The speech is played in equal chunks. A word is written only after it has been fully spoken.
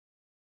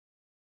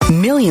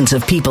Millions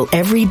of people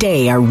every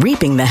day are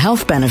reaping the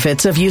health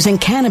benefits of using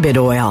cannabis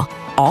oil,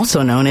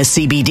 also known as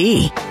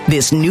CBD.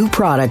 This new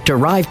product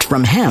derived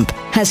from hemp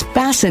has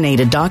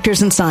fascinated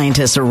doctors and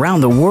scientists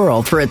around the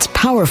world for its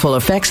powerful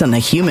effects on the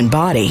human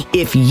body.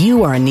 If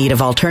you are in need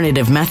of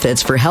alternative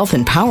methods for health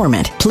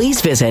empowerment, please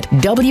visit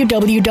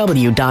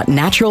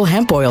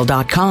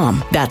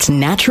www.naturalhempoil.com. That's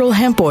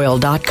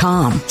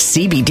naturalhempoil.com.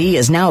 CBD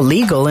is now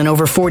legal in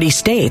over 40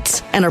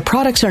 states, and our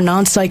products are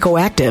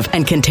non-psychoactive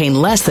and contain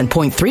less than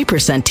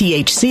 0.3%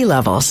 THC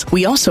levels.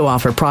 We also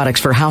offer products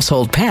for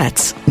household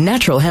pets.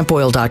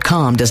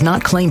 Naturalhempoil.com does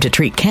not claim to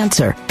treat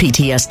cancer,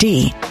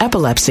 PTSD,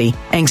 epilepsy,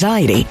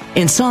 anxiety,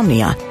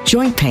 insomnia,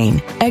 joint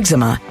pain,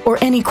 eczema, or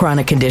any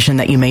chronic condition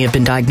that you may have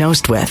been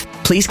diagnosed with.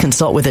 Please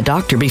consult with a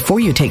doctor before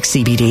you take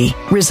CBD.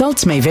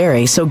 Results may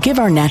vary, so give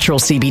our natural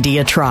CBD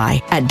a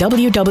try at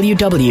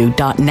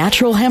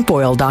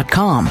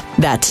www.naturalhempoil.com.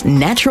 That's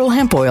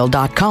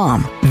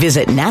naturalhempoil.com.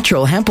 Visit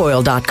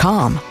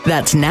naturalhempoil.com.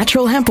 That's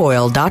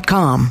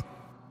naturalhempoil.com.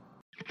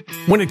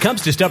 When it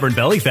comes to stubborn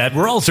belly fat,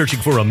 we're all searching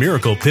for a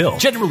miracle pill.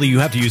 Generally, you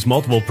have to use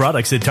multiple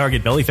products that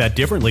target belly fat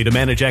differently to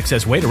manage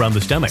excess weight around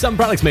the stomach. Some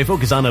products may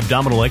focus on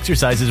abdominal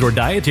exercises or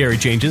dietary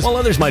changes, while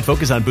others might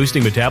focus on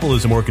boosting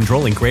metabolism or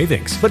controlling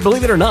cravings. But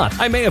believe it or not,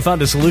 I may have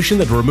found a solution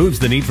that removes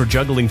the need for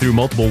juggling through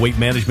multiple weight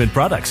management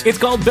products. It's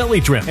called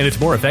Belly Trim, and it's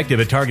more effective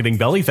at targeting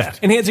belly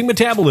fat, enhancing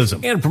metabolism,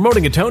 and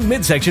promoting a toned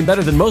midsection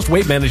better than most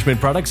weight management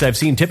products I've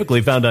seen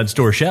typically found on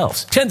store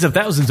shelves. Tens of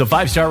thousands of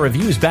 5-star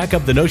reviews back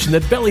up the notion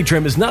that Belly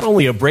Trim is not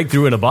only a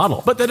breakthrough in a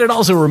bottle, but that it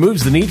also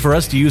removes the need for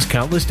us to use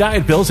countless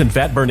diet pills and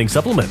fat-burning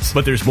supplements.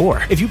 But there's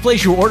more. If you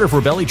place your order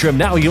for Belly Trim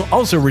now, you'll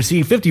also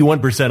receive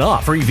 51%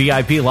 off, free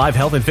VIP live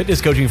health and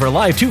fitness coaching for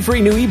life, 2 free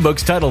new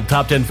ebooks titled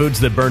Top 10 Foods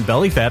That Burn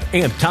Belly Fat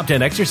and Top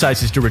 10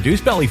 Exercises to Reduce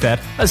Belly Fat,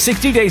 a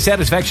 60-day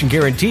satisfaction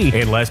guarantee,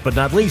 and last but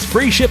not least,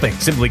 free shipping.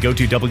 Simply go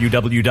to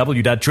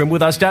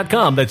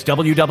www.trimwithus.com. That's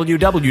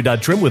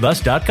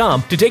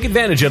www.trimwithus.com to take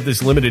advantage of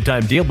this limited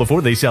time deal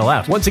before they sell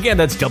out. Once again,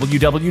 that's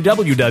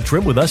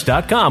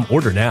www.trimwithus.com.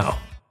 Order now.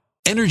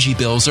 Energy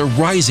bills are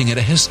rising at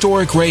a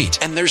historic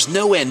rate, and there's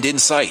no end in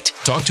sight.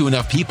 Talk to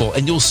enough people,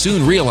 and you'll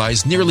soon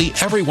realize nearly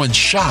everyone's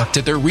shocked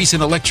at their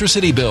recent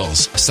electricity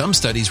bills. Some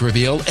studies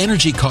reveal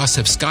energy costs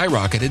have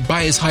skyrocketed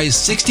by as high as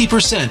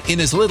 60%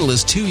 in as little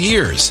as 2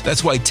 years.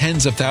 That's why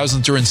tens of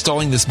thousands are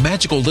installing this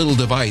magical little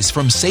device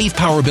from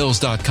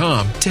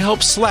SavePowerBills.com to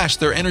help slash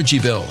their energy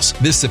bills.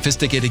 This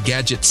sophisticated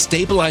gadget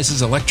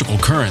stabilizes electrical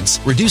currents,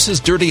 reduces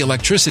dirty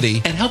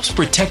electricity, and helps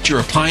protect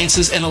your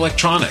appliances and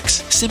electronics.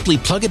 Simply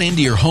plug it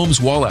into your home's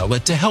wall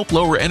outlet to help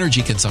lower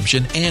energy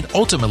consumption and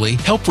ultimately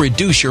help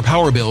reduce your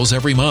power bills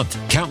every month.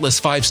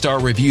 Countless 5-star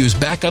reviews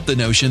back up the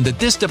notion that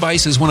this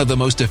device is one of the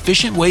most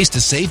efficient ways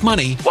to save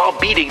money while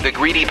beating the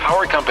greedy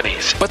power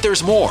companies. But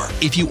there's more.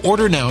 If you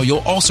order now, you'll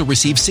also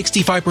receive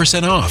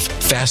 65% off,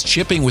 fast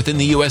shipping within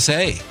the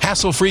USA,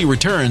 hassle-free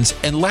returns,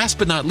 and last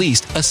but not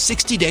least, a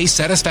 60-day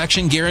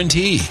satisfaction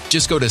guarantee.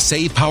 Just go to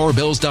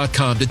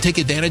SavePowerBills.com to take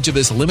advantage of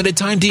this limited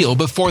time deal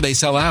before they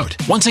sell out.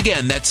 Once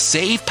again, that's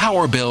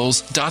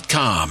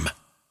SavePowerBills.com.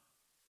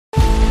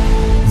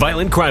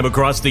 Violent crime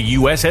across the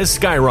U.S. has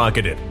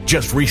skyrocketed.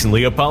 Just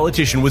recently, a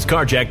politician was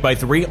carjacked by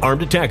 3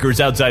 armed attackers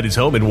outside his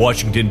home in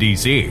Washington,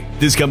 D.C.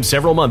 This comes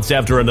several months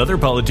after another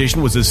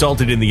politician was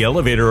assaulted in the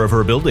elevator of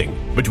her building.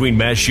 Between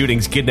mass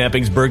shootings,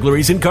 kidnappings,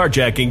 burglaries, and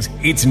carjackings,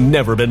 it's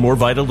never been more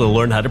vital to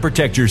learn how to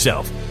protect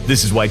yourself.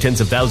 This is why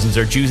tens of thousands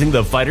are choosing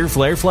the Fighter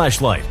Flare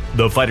flashlight.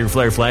 The Fighter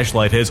Flare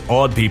flashlight has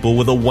awed people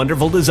with a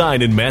wonderful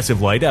design and massive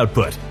light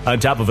output. On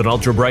top of an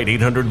ultra-bright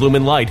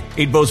 800-lumen light,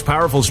 it boasts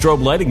powerful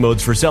strobe lighting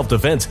modes for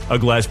self-defense, a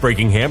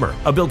glass-breaking hammer,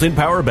 a built-in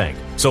power bank,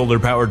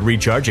 solar-powered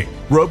recharging,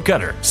 rope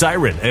cutter,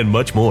 siren, and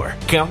much more.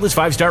 Countless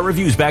 5-star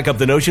reviews back up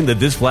the notion that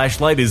this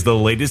flashlight is the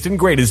latest and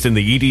greatest in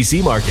the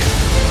EDC market.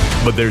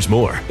 But there's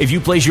more. If you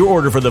place your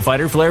order for the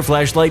Fighter Flare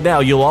flashlight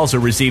now, you'll also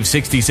receive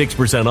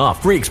 66%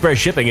 off, free express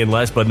shipping, and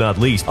last but not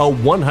least, a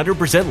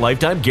 100%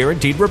 lifetime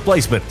guaranteed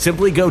replacement.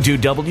 Simply go to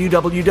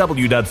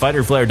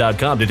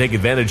www.fighterflare.com to take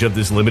advantage of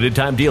this limited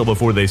time deal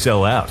before they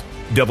sell out.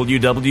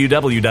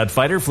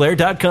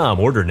 www.fighterflare.com.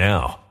 Order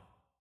now.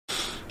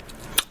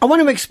 I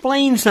want to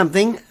explain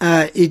something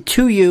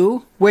to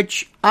you,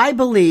 which I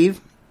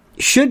believe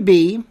should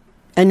be,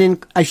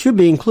 I should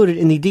be included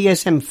in the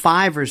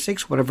DSM-5 or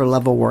 6, whatever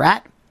level we're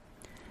at.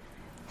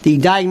 The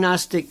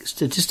Diagnostic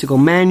Statistical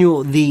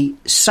Manual, the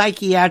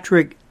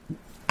Psychiatric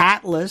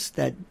Atlas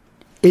that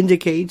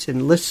indicates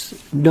and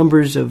lists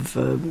numbers of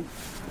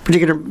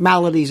particular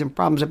maladies and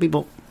problems that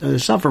people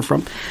suffer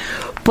from.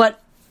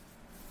 But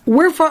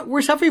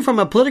we're suffering from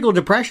a political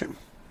depression.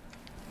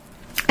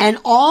 And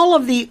all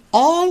of the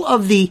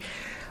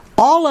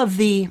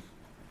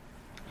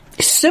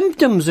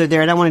symptoms are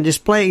there, and I want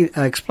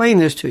to explain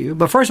this to you.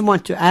 But first I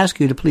want to ask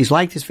you to please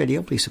like this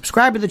video, please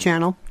subscribe to the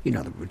channel, you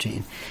know the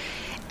routine.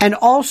 And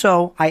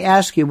also, I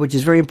ask you, which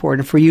is very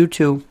important, for you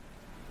to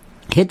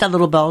hit that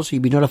little bell so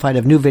you'll be notified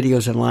of new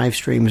videos and live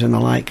streams and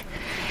the like.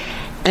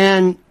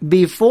 And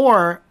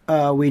before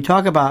we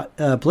talk about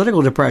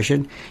political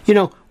depression, you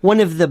know,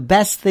 one of the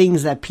best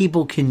things that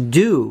people can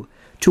do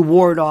to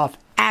ward off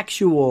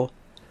actual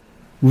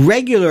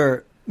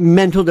regular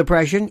mental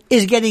depression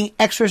is getting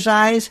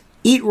exercise,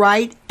 eat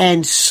right,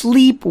 and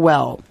sleep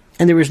well.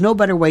 And there is no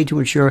better way to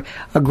ensure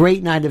a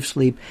great night of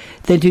sleep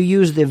than to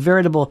use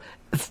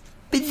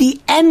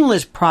the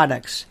endless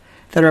products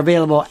that are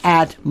available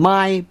at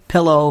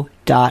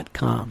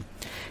mypillow.com.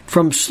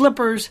 From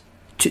slippers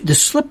to the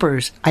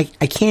slippers, I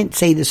can't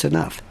say this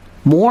enough.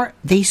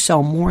 They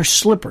sell more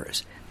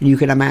slippers than you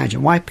can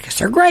imagine. Why? Because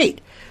they're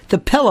great. The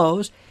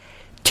pillows,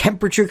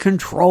 temperature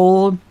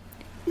controlled,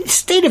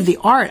 state of the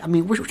art. I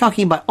mean, we're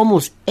talking about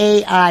almost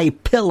AI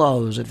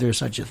pillows, if there's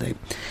such a thing.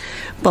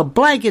 But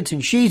blankets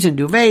and sheets and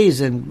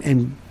duvets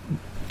and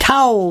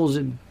towels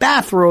and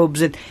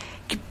bathrobes and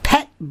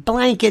pet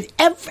blanket,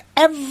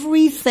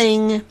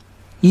 everything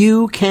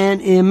you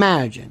can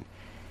imagine.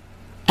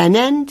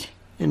 And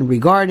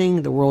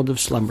regarding the world of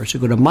slumber. So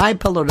go to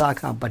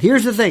mypillow.com. But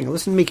here's the thing.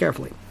 Listen to me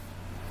carefully.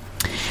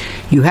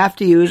 You have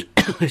to use,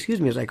 excuse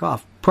me as I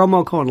cough,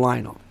 promo code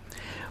Lionel.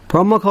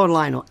 Promo code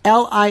Lionel,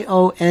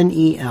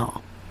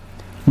 Lionel.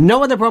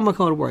 No other promo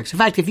code works. In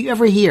fact, if you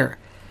ever hear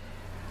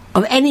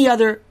of any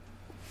other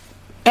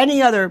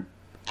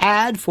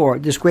ad for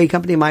this great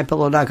company,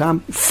 mypillow.com,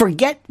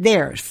 forget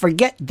theirs.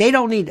 They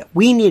don't need it.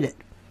 We need it.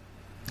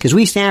 Because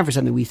we stand for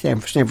something. We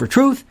stand for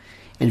truth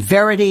and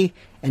verity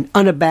and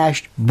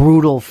unabashed,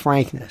 brutal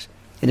frankness.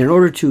 And in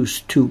order to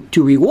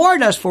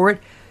reward us for it,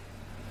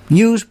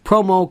 use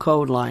promo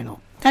code Lionel.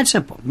 That's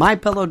simple.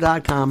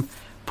 mypillow.com,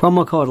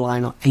 promo code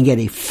Lionel, and get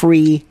a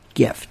free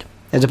gift.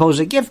 As opposed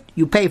to a gift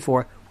you pay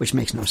for, which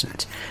makes no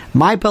sense.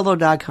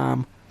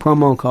 mypillow.com,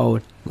 promo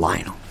code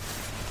Lionel.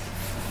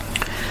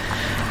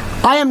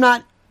 I am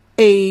not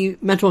a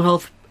mental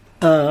health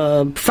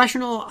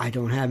professional. I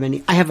don't have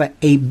any. I have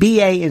a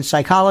BA in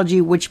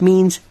psychology, which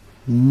means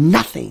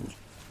nothing.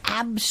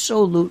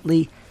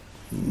 Absolutely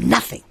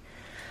nothing.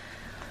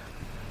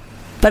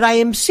 But I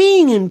am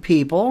seeing in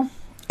people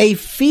a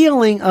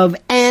feeling of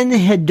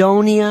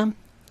anhedonia,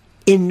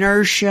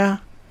 inertia,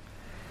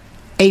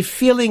 a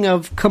feeling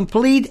of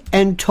complete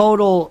and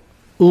total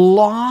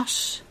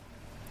loss,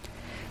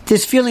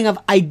 this feeling of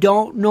I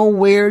don't know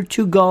where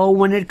to go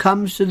when it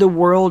comes to the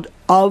world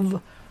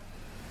of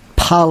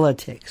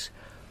politics,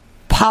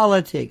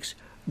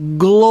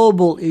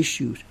 global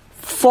issues,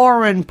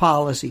 foreign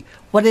policy,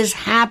 what is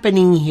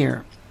happening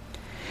here.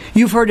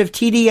 You've heard of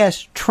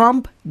TDS,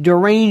 Trump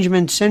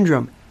derangement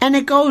syndrome, and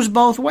it goes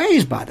both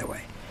ways, by the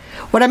way.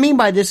 What I mean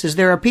by this is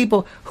there are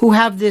people who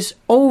have this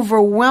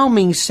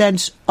overwhelming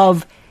sense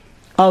of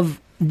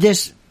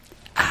this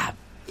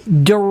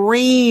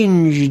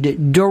deranged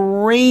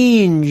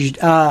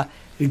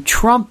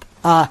Trump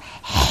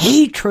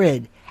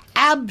hatred,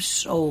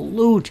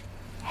 absolute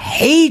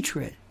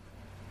hatred.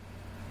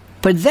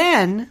 But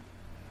then,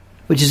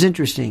 which is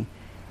interesting,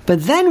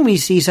 but then we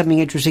see something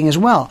interesting as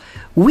well.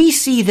 We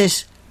see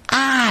this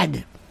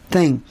odd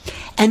thing.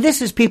 And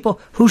this is people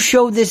who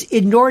show this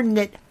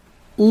inordinate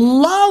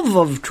love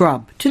of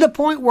Trump to the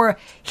point where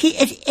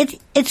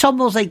it's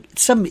almost like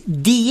some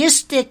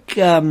deistic,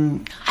 I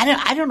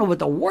don't know what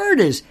the word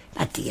is,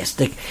 not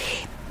deistic,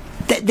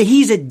 that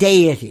he's a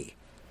deity.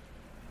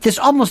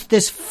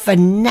 This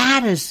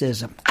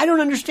fanaticism. I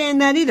don't understand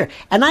that either.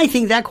 And I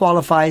think that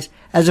qualifies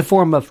as a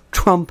form of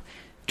Trump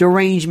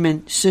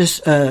derangement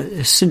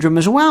syndrome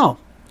as well.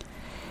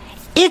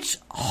 It's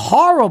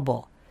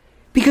horrible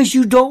because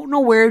you don't know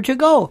where to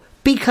go,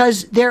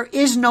 because there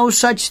is no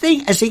such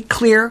thing as a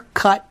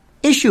clear-cut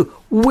issue.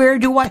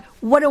 What do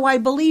I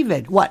believe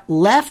in? What,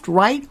 left,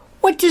 right?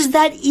 What does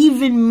that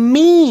even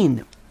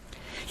mean?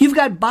 You've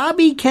got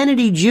Bobby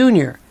Kennedy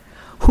Jr.,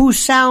 who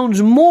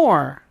sounds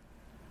more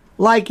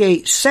like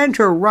a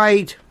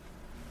center-right,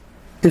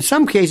 in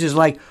some cases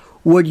like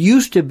what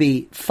used to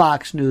be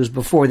Fox News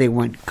before they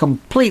went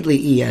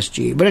completely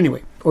ESG. But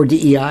anyway, or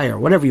DEI, or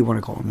whatever you want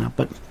to call them now.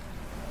 But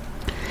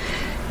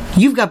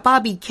you've got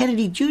Bobby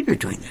Kennedy Jr.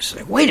 doing this.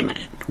 Like, wait a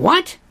minute.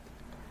 What?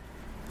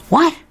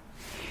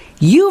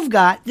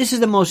 This is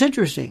the most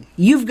interesting.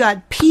 You've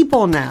got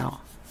people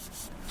now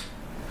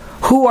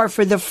who are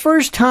for the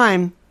first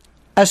time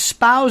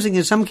espousing,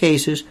 in some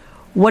cases,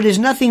 what is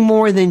nothing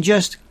more than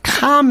just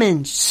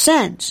common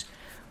sense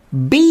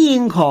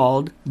being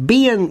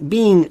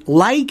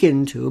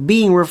likened to,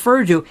 being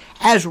referred to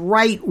as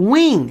right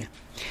wing.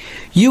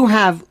 You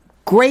have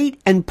great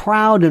and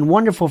proud and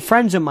wonderful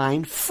friends of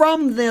mine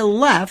from the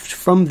left,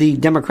 from the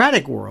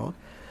Democratic world,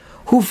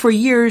 who for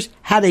years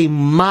had a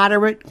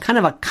moderate, kind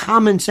of a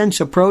common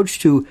sense approach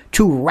to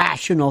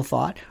rational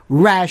thought,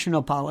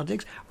 rational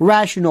politics,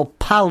 rational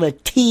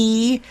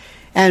polity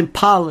and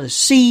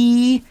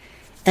policy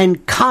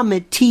and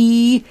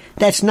comedy.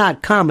 That's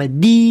not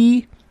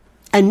comedy.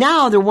 And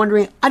now they're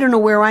wondering, I don't know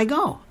where I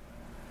go.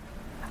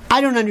 I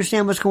don't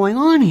understand what's going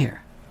on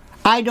here.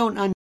 I don't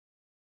understand.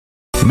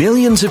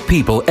 Millions of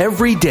people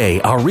every day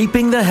are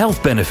reaping the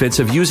health benefits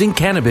of using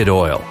cannabis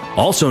oil,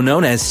 also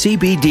known as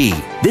CBD.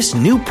 This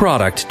new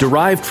product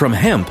derived from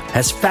hemp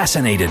has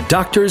fascinated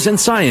doctors and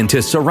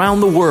scientists around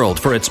the world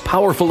for its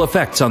powerful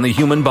effects on the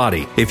human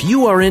body. If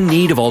you are in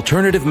need of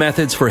alternative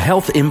methods for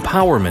health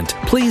empowerment,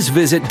 please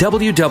visit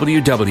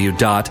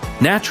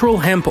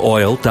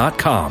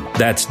www.naturalhempoil.com.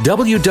 That's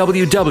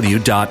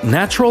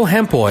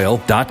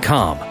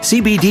www.naturalhempoil.com.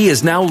 CBD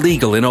is now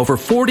legal in over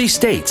 40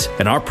 states,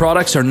 and our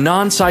products are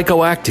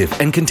non-psychoactive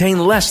and contain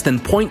less than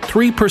 0.3%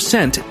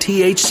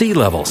 THC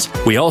levels.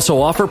 We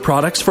also offer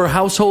products for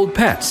household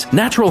pets.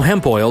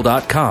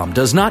 NaturalHempOil.com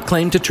does not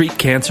claim to treat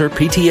cancer,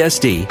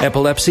 PTSD,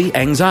 epilepsy,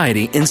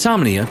 anxiety,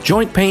 insomnia,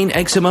 joint pain,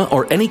 eczema,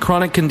 or any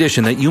chronic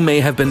condition that you may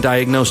have been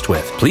diagnosed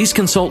with. Please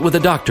consult with a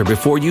doctor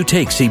before you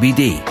take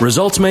CBD.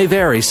 Results may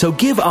vary, so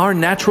give our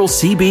natural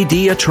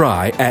CBD a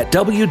try at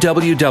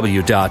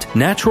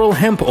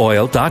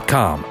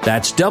www.naturalhempoil.com.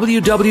 That's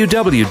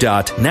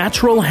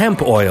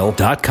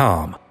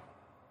www.naturalhempoil.com.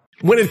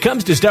 When it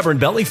comes to stubborn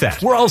belly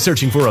fat, we're all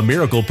searching for a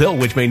miracle pill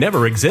which may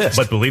never exist.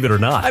 But believe it or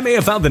not, I may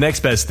have found the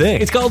next best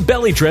thing. It's called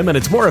Belly Trim, and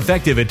it's more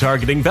effective at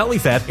targeting belly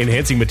fat,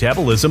 enhancing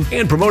metabolism,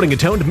 and promoting a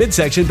toned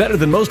midsection better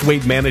than most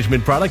weight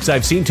management products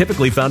I've seen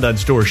typically found on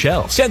store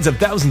shelves. Tens of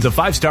thousands of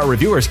 5-star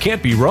reviewers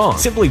can't be wrong.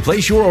 Simply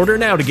place your order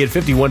now to get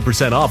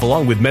 51% off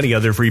along with many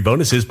other free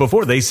bonuses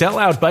before they sell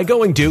out by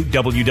going to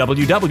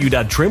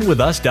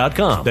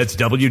www.trimwithus.com. That's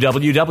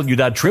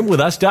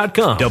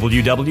www.trimwithus.com.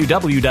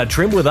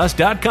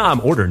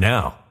 www.trimwithus.com. Order now.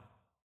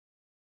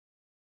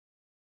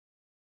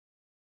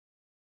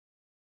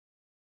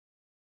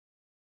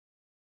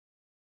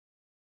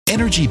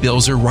 Energy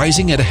bills are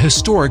rising at a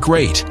historic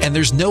rate, and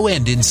there's no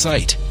end in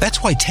sight.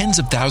 That's why tens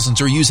of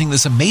thousands are using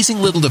this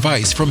amazing little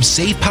device from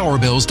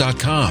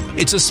SavePowerBills.com.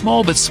 It's a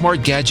small but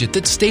smart gadget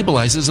that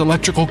stabilizes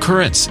electrical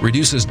currents,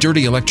 reduces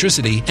dirty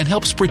electricity, and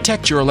helps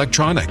protect your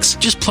electronics.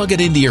 Just plug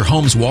it into your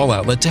home's wall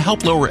outlet to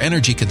help lower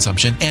energy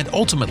consumption and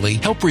ultimately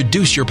help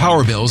reduce your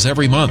power bills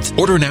every month.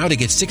 Order now to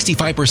get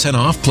 65%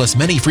 off plus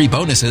many free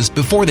bonuses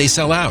before they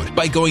sell out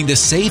by going to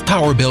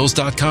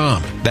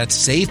SavePowerBills.com.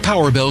 That's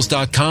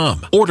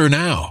SavePowerBills.com. Order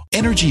now.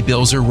 Energy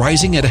bills are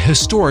rising at a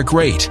historic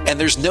rate, and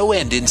there's no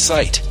end in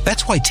sight.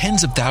 That's why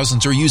tens of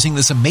thousands are using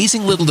this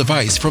amazing little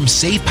device from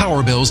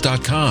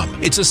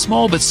SavePowerBills.com. It's a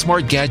small but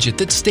smart gadget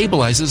that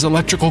stabilizes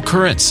electrical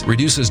currents,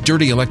 reduces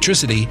dirty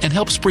electricity, and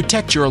helps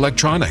protect your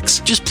electronics.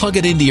 Just plug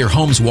it into your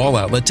home's wall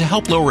outlet to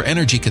help lower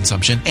energy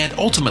consumption and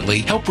ultimately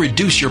help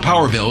reduce your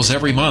power bills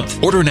every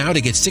month. Order now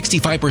to get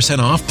 65%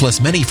 off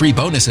plus many free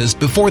bonuses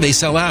before they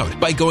sell out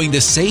by going to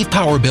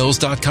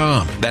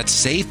SavePowerBills.com.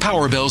 That's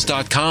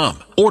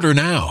SavePowerBills.com. Order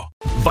now.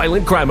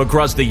 Violent crime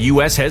across the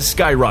U.S. has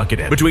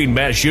skyrocketed. Between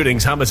mass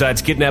shootings,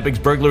 homicides, kidnappings,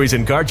 burglaries,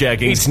 and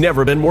carjackings, it's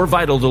never been more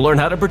vital to learn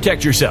how to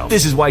protect yourself.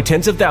 This is why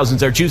tens of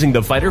thousands are choosing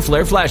the Fighter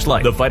Flare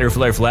flashlight. The Fighter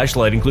Flare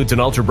flashlight includes an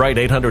ultra-bright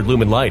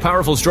 800-lumen light,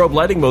 powerful strobe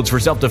lighting modes for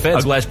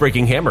self-defense, a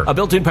glass-breaking hammer, a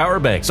built-in power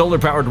bank,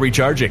 solar-powered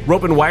recharging,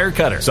 rope and wire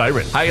cutter,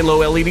 siren, high and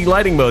low LED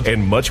lighting mode,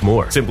 and much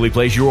more. Simply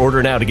place your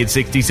order now to get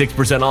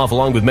 66% off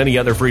along with many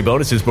other free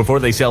bonuses before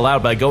they sell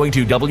out by going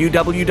to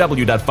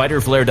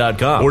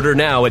www.fighterflare.com. Order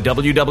now at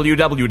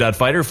www.fighterflare.com.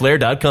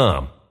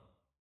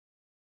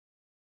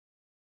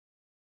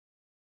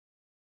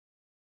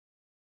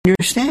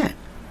 Understand?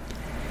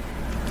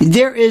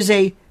 There is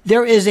a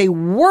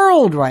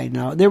world right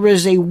now. There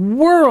is a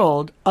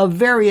world of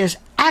various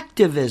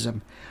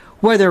activism,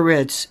 whether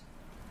it's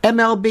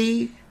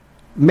MLB,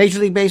 Major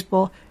League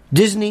Baseball,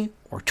 Disney,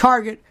 or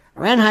Target,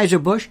 or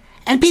Anheuser-Busch,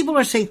 and people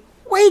are saying,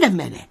 wait a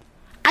minute,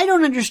 I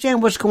don't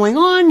understand what's going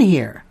on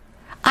here.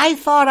 I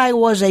thought I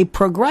was a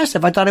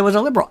progressive. I thought I was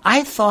a liberal.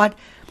 I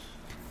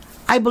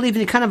believe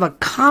in kind of a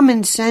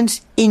common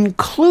sense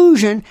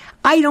inclusion.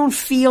 I don't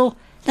feel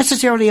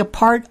necessarily a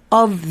part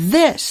of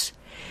this.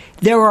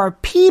 There are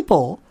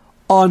people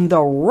on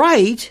the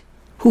right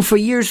who for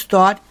years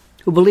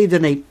who believed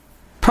in a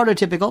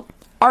prototypical,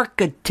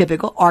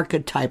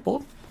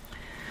 archetypal,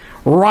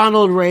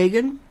 Ronald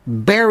Reagan,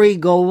 Barry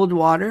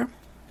Goldwater,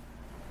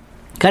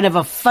 kind of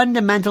a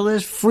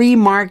fundamentalist, free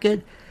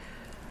market,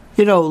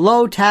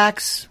 low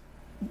tax,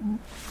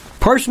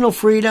 personal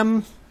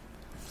freedom,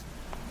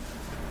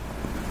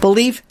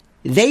 belief.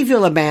 They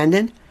feel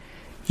abandoned.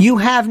 You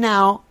have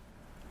now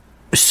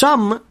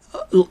some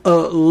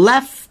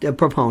left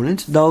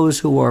proponents, those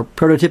who are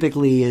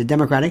prototypically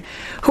democratic,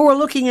 who are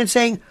looking and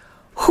saying,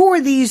 who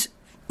are these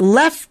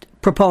left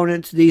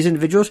proponents, these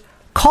individuals,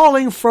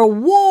 calling for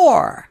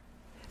war?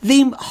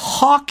 The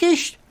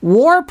hawkish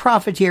war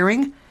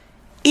profiteering,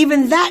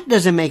 even that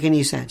doesn't make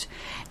any sense.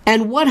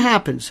 And what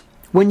happens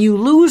when you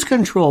lose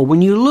control,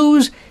 when you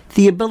lose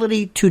the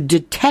ability to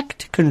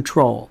detect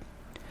control,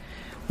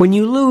 when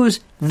you lose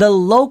the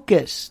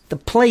locus, the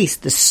place,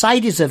 the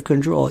situs of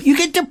control, you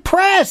get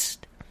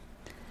depressed.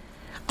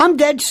 I'm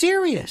dead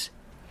serious.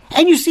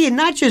 And you see it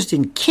not just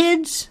in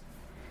kids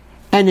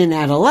and in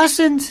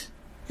adolescents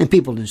and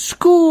people in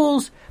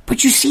schools,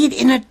 but you see it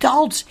in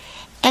adults.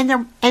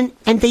 And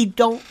they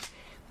don't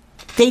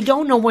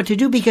know what to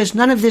do because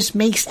none of this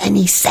makes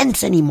any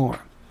sense anymore.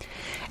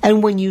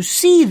 And when you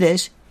see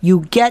this,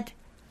 you get,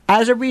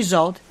 as a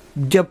result,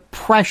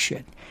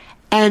 depression.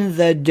 And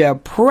the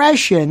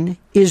depression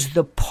is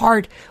the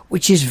part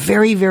which is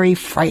very, very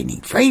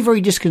frightening, very, very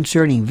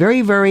disconcerting,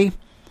 very, very,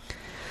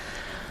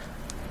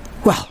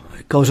 well,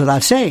 it goes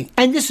without saying.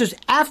 And this is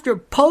after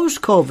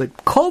post-COVID.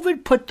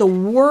 COVID put the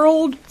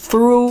world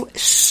through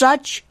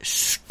such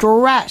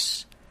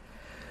stress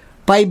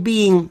by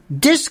being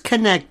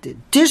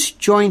disconnected,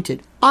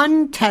 disjointed,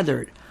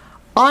 untethered,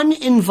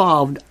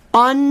 uninvolved,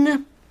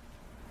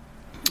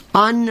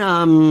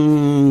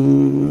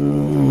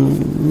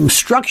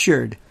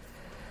 unstructured,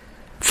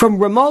 from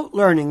remote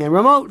learning and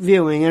remote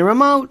viewing and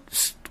remote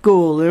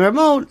school and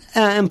remote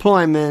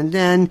employment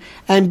and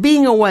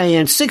being away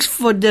and 6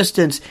 foot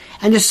distance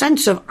and a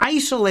sense of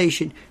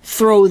isolation.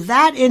 Throw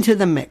that into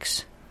the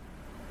mix.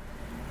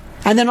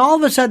 And then all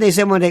of a sudden they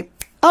say one day,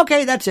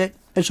 okay, that's it.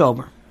 It's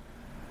over.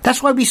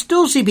 That's why we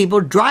still see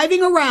people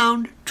driving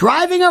around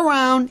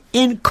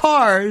in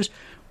cars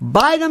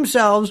by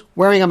themselves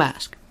wearing a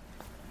mask.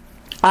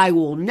 I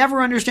will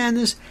never understand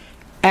this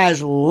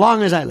as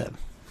long as I live.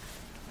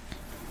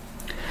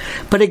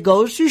 But it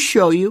goes to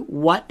show you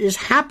what is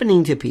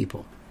happening to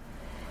people.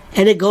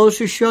 And it goes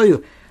to show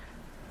you,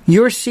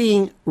 you're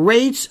seeing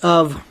rates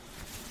of,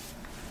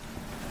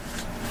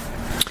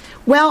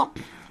 well,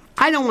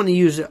 I don't want to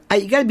use it.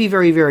 You got to be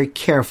very, very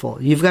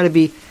careful. You've got to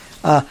be,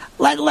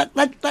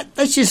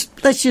 let's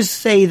just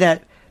say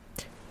that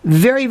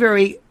very,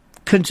 very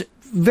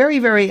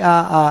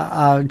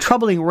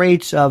troubling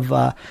rates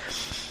of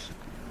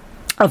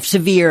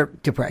severe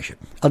depression.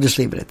 I'll just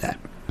leave it at that.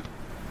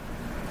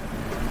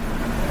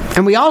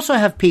 And we also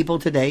have people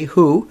today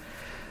who,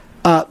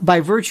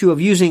 by virtue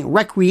of using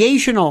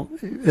recreational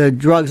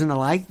drugs and the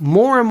like,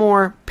 more and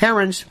more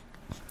parents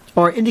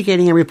are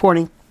indicating and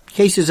reporting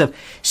cases of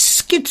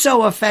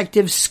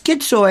schizoaffective,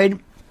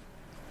 schizoid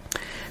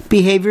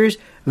behaviors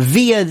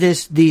via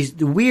these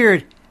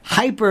weird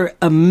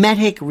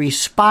hyperemetic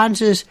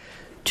responses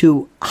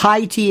to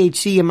high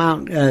THC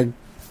amount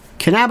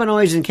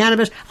cannabinoids and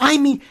cannabis. I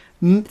mean,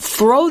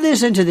 throw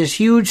this into this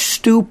huge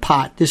stew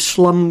pot, this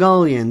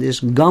slumgullion, this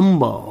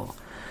gumbo,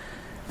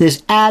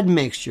 this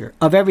admixture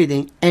of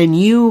everything, and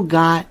you've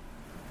got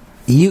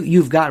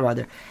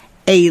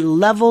a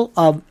level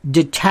of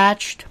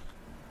detached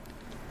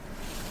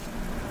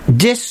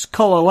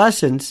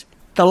discoalescence,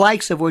 the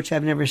likes of which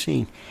I've never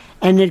seen.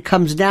 And it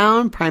comes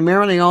down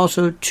primarily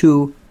also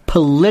to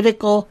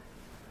political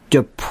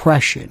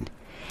depression.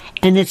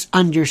 And it's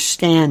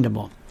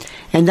understandable.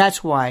 And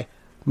that's why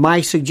my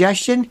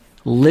suggestion,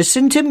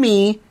 listen to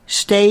me,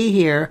 stay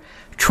here,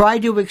 try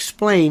to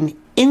explain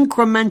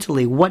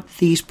incrementally what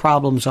these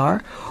problems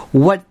are,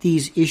 what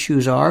these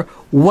issues are,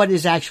 what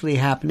is actually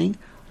happening.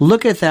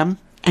 Look at them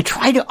and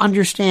try to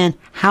understand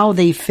how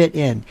they fit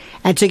in.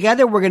 And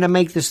together we're going to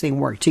make this thing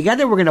work.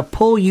 Together we're going to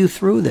pull you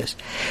through this.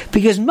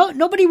 Because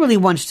nobody really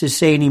wants to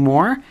say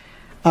anymore.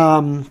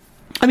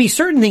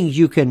 Certain things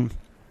you can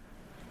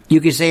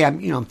say,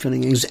 I'm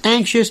feeling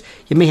anxious.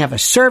 You may have a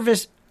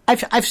service.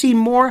 I've seen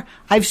more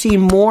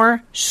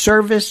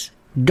service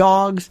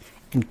dogs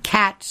and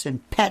cats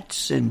and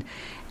pets and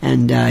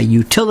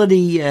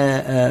utility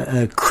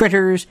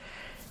critters.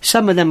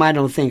 Some of them I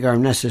don't think are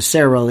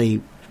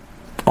necessarily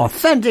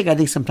authentic. I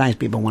think sometimes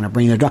people want to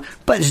bring their dog,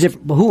 but it's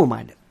different. But who am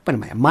I? What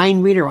am I, a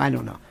mind reader? I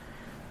don't know.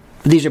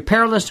 But these are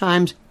perilous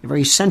times,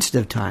 very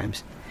sensitive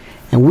times,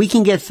 and we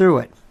can get through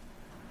it.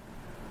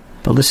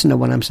 But listen to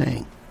what I'm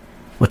saying.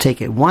 We'll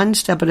take it one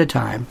step at a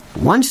time,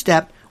 one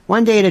step,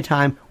 one day at a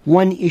time,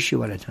 one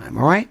issue at a time,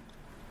 all right?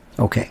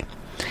 Okay.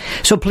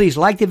 So please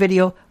like the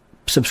video,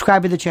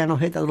 subscribe to the channel,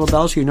 hit that little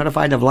bell so you're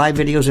notified of live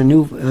videos and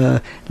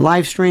new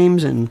live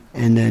streams and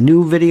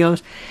new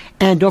videos.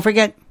 And don't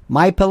forget,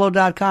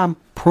 mypillow.com,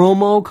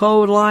 promo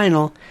code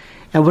Lionel.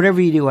 And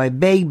whatever you do, I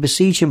beg,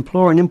 beseech,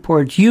 implore, and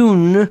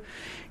importune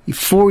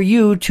for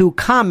you to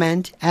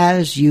comment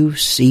as you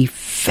see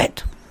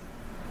fit.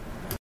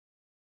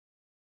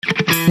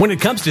 When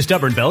it comes to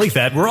stubborn belly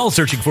fat, we're all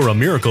searching for a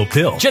miracle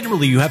pill.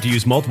 Generally, you have to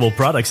use multiple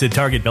products that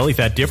target belly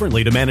fat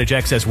differently to manage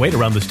excess weight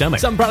around the stomach.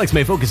 Some products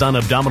may focus on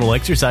abdominal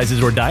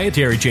exercises or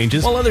dietary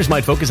changes, while others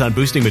might focus on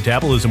boosting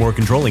metabolism or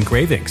controlling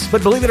cravings.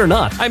 But believe it or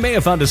not, I may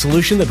have found a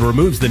solution that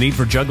removes the need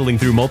for juggling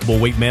through multiple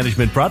weight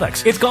management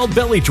products. It's called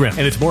Belly Trim,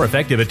 and it's more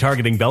effective at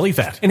targeting belly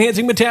fat,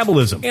 enhancing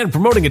metabolism, and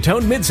promoting a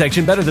toned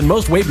midsection better than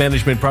most weight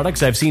management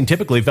products I've seen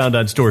typically found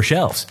on store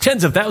shelves.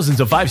 Tens of thousands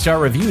of 5-star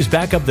reviews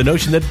back up the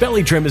notion that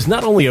Belly Trim is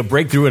not only a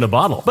breakthrough in a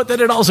bottle, but that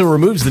it also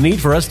removes the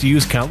need for us to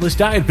use countless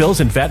diet pills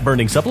and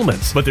fat-burning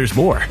supplements. But there's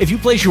more. If you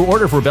place your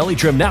order for Belly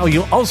Trim now,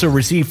 you'll also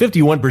receive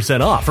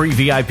 51% off, free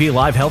VIP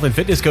live health and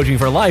fitness coaching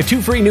for life,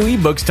 2 free new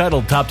ebooks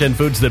titled Top 10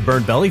 Foods That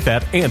Burn Belly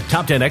Fat and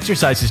Top 10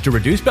 Exercises to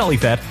Reduce Belly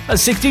Fat, a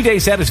 60-day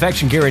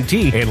satisfaction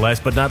guarantee, and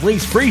last but not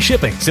least, free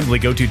shipping. Simply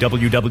go to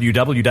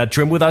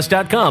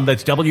www.trimwithus.com.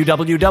 That's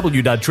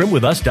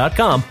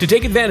www.trimwithus.com to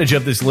take advantage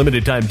of this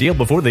limited time deal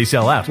before they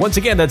sell out. Once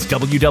again, that's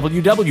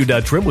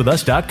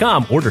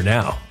www.trimwithus.com. Order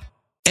now.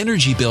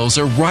 Energy bills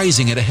are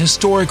rising at a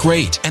historic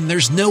rate, and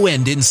there's no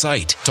end in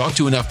sight. Talk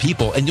to enough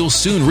people and you'll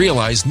soon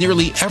realize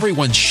nearly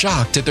everyone's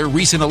shocked at their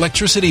recent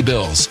electricity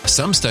bills.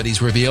 Some studies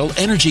reveal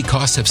energy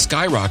costs have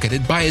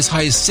skyrocketed by as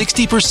high as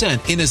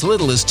 60% in as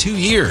little as 2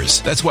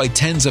 years. That's why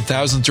tens of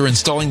thousands are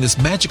installing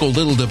this magical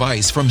little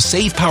device from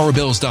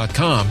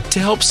SavePowerBills.com to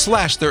help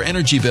slash their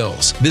energy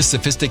bills. This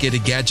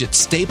sophisticated gadget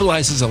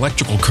stabilizes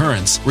electrical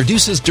currents,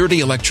 reduces dirty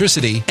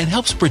electricity, and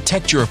helps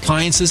protect your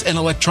appliances and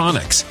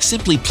electronics.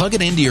 Simply plug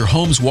it into your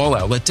home's wall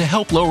outlet to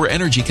help lower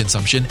energy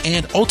consumption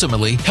and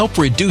ultimately help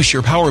reduce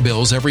your power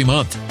bills every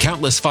month.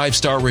 Countless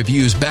 5-star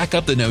reviews back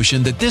up the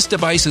notion that this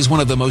device is one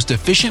of the most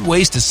efficient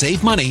ways to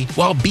save money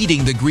while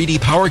beating the greedy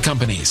power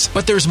companies.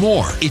 But there's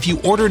more. If you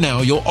order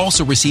now, you'll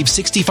also receive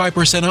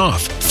 65%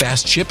 off,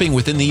 fast shipping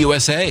within the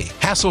USA,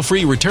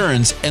 hassle-free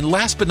returns, and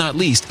last but not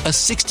least, a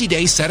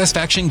 60-day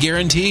satisfaction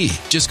guarantee.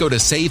 Just go to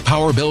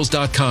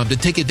SavePowerBills.com to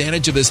take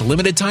advantage of this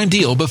limited time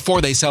deal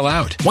before they sell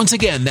out. Once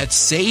again, that's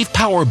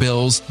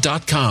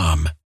SavePowerBills.com.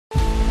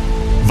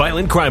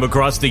 Violent crime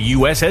across the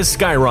U.S. has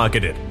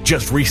skyrocketed.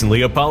 Just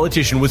recently, a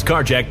politician was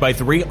carjacked by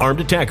 3 armed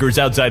attackers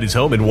outside his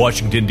home in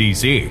Washington,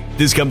 D.C.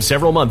 This comes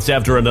several months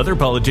after another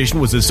politician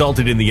was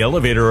assaulted in the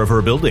elevator of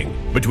her building.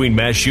 Between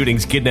mass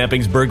shootings,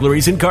 kidnappings,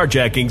 burglaries, and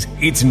carjackings,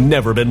 it's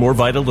never been more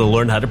vital to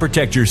learn how to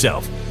protect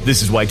yourself.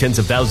 This is why tens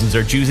of thousands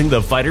are choosing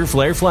the Fighter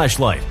Flare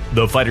flashlight.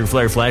 The Fighter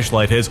Flare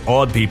flashlight has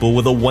awed people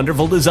with a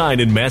wonderful design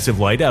and massive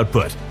light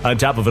output. On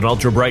top of an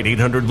ultra-bright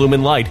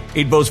 800-lumen light,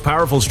 it boasts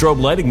powerful strobe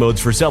lighting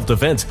modes for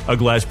self-defense, a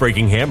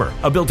glass-breaking hammer,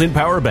 a built-in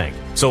power bank,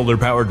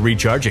 solar-powered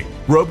recharging,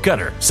 rope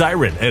cutter,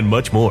 siren, and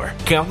much more.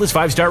 Countless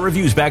 5-star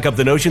reviews back up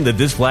the notion that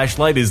this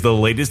flashlight is the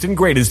latest and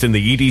greatest in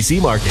the EDC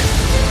market.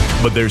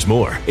 But there's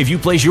more. If you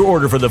place your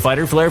order for the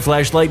Fighter Flare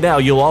flashlight now,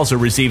 you'll also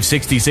receive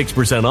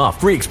 66% off,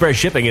 free express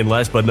shipping, and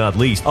last but not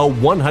least, a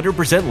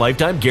 100%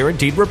 lifetime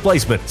guaranteed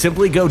replacement.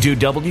 Simply go to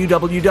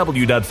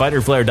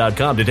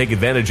www.fighterflare.com to take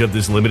advantage of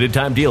this limited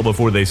time deal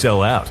before they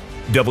sell out.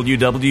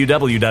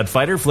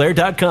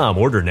 www.fighterflare.com.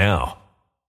 Order now.